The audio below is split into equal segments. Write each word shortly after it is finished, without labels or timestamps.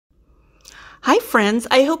Hi friends,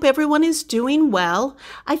 I hope everyone is doing well.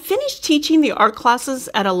 I finished teaching the art classes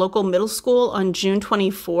at a local middle school on June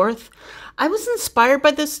 24th. I was inspired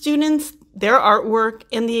by the students, their artwork,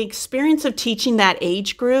 and the experience of teaching that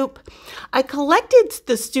age group. I collected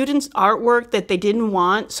the students' artwork that they didn't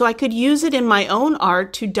want so I could use it in my own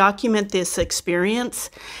art to document this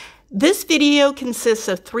experience. This video consists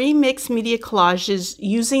of 3 mixed media collages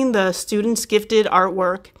using the students' gifted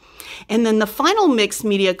artwork. And then the final mixed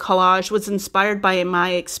media collage was inspired by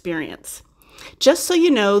my experience. Just so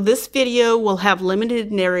you know, this video will have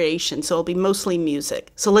limited narration, so it'll be mostly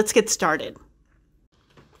music. So let's get started.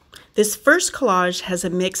 This first collage has a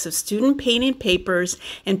mix of student painted papers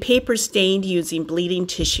and paper stained using bleeding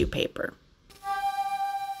tissue paper.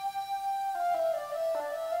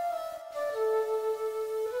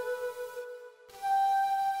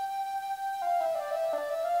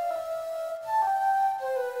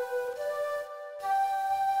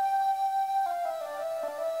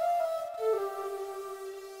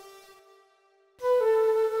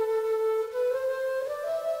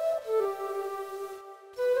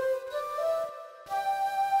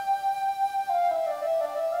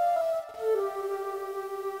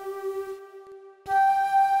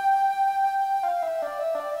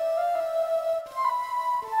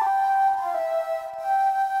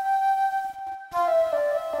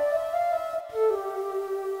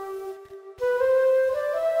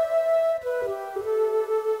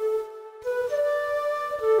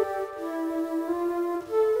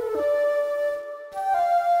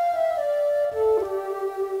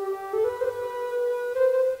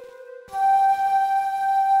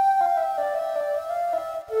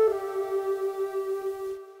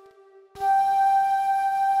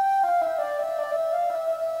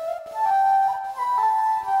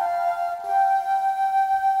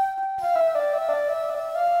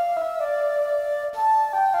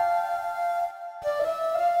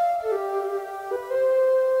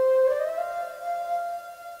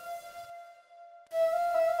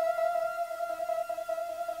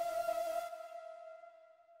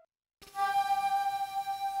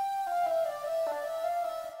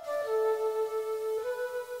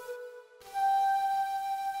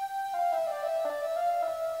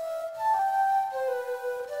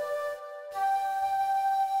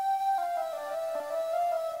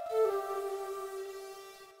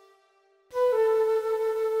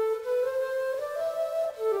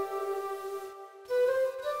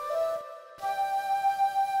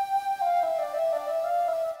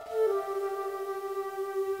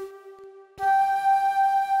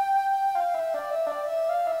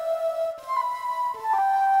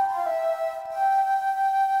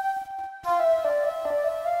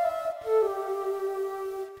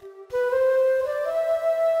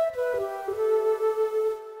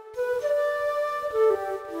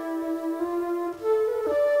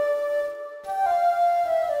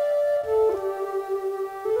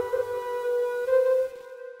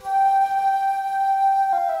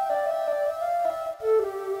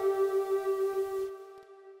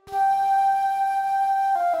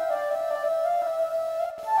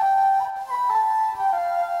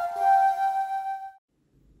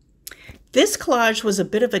 This collage was a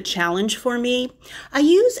bit of a challenge for me. I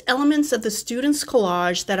use elements of the students'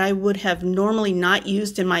 collage that I would have normally not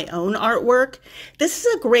used in my own artwork. This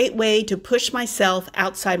is a great way to push myself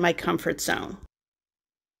outside my comfort zone.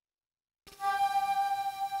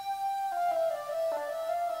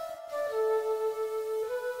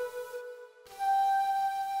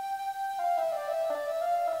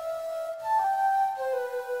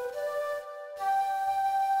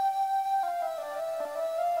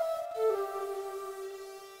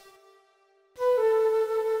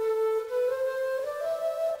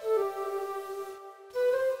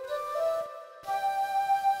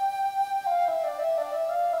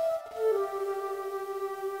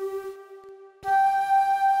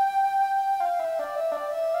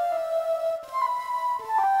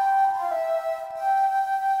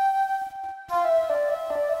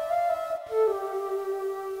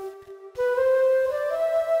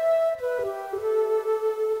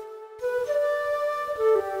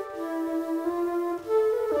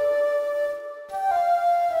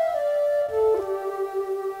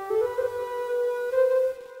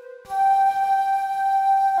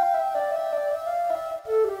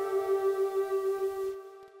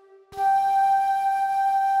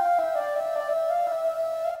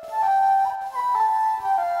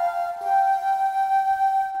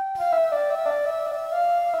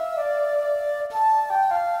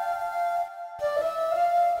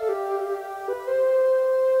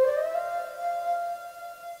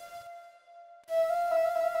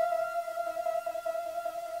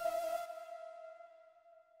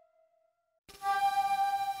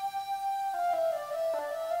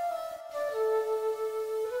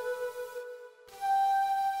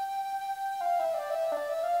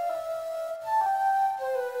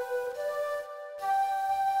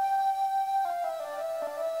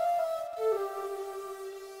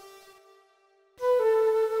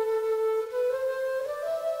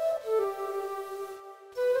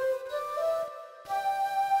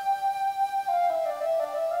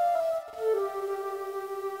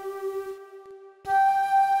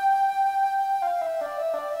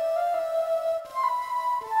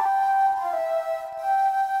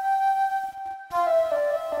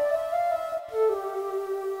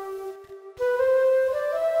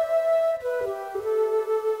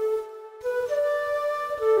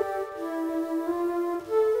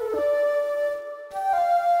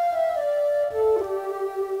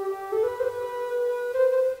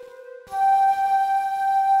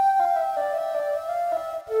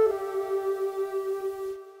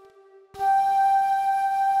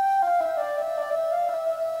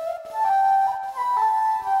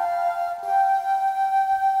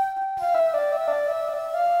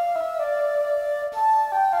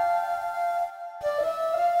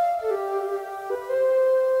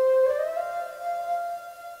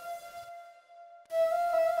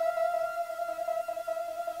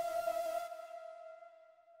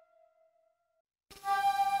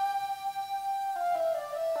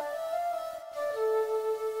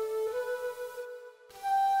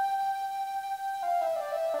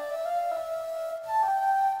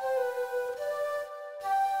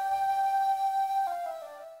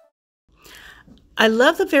 I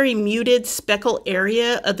love the very muted speckle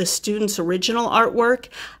area of the student's original artwork.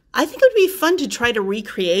 I think it would be fun to try to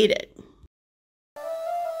recreate it.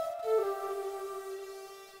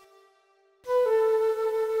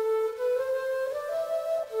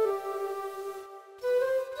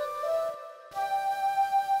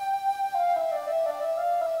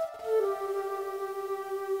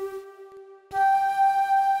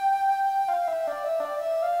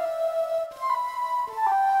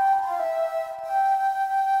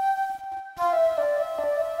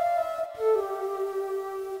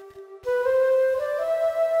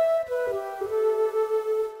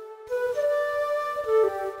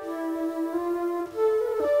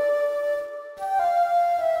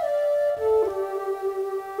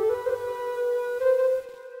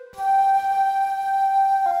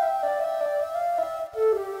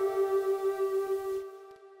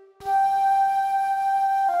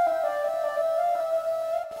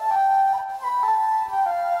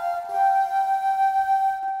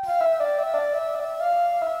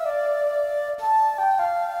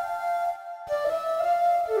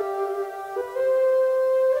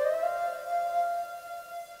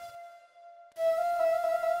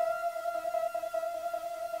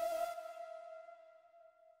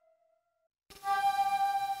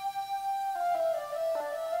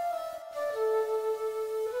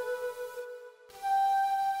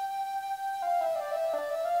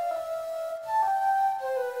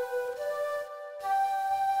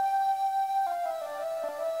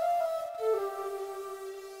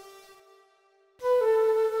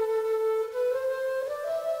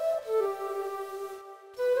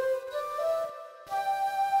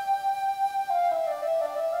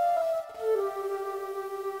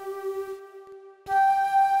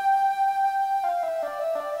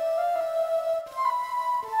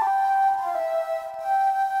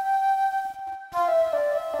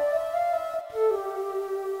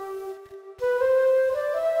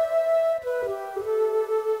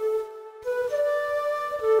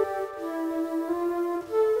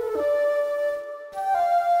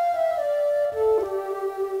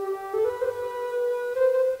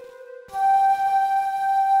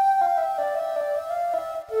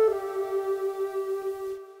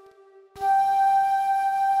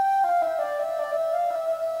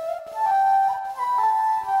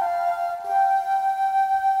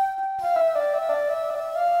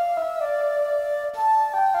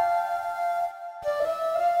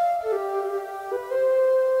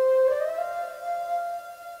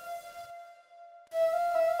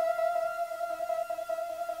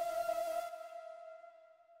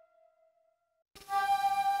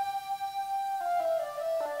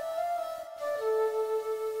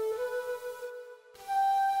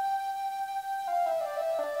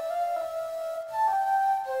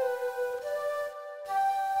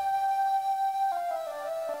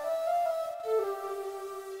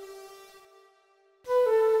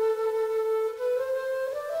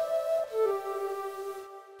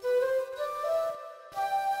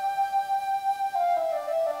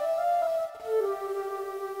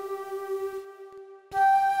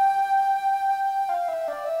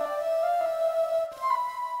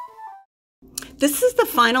 This is the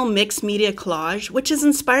final mixed media collage, which is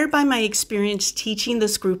inspired by my experience teaching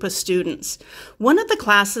this group of students. One of the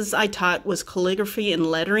classes I taught was calligraphy and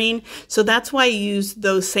lettering, so that's why I used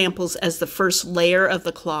those samples as the first layer of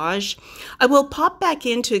the collage. I will pop back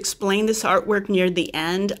in to explain this artwork near the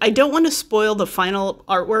end. I don't want to spoil the final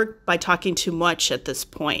artwork by talking too much at this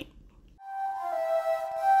point.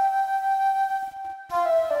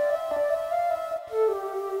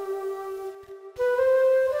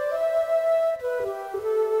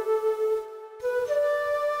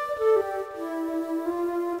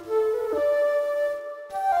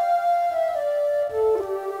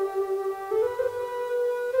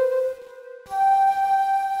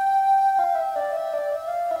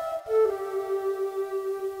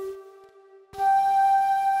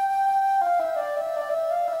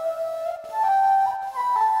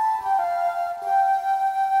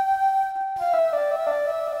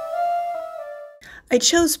 I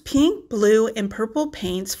chose pink, blue, and purple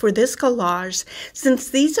paints for this collage since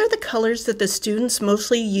these are the colors that the students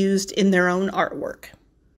mostly used in their own artwork.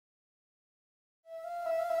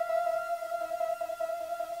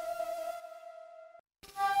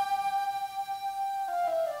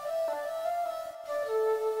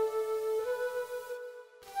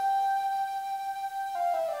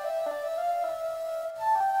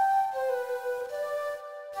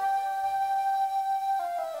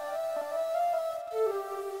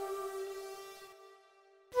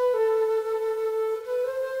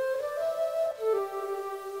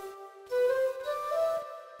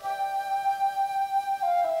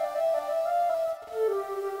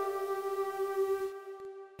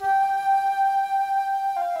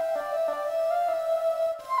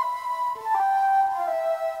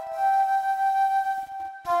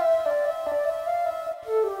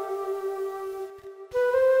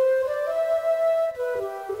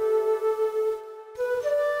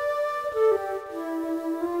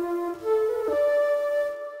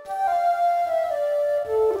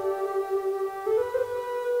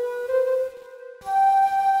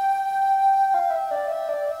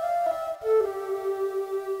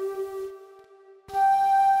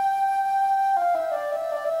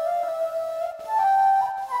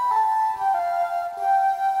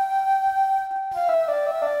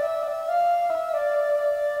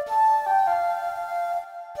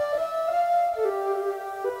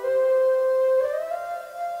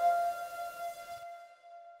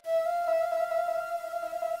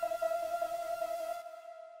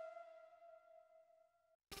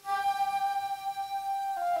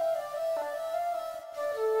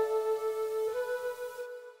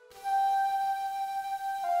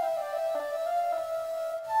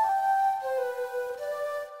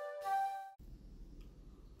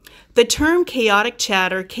 The term chaotic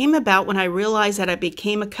chatter came about when I realized that I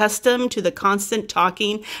became accustomed to the constant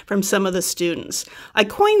talking from some of the students. I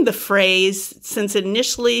coined the phrase since it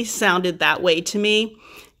initially sounded that way to me.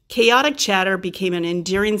 Chaotic chatter became an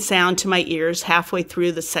endearing sound to my ears halfway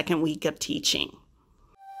through the second week of teaching.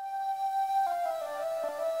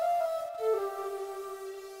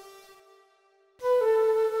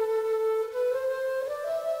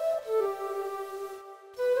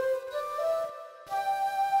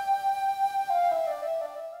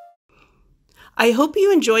 I hope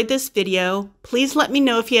you enjoyed this video. Please let me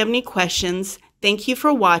know if you have any questions. Thank you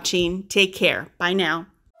for watching. Take care. Bye now.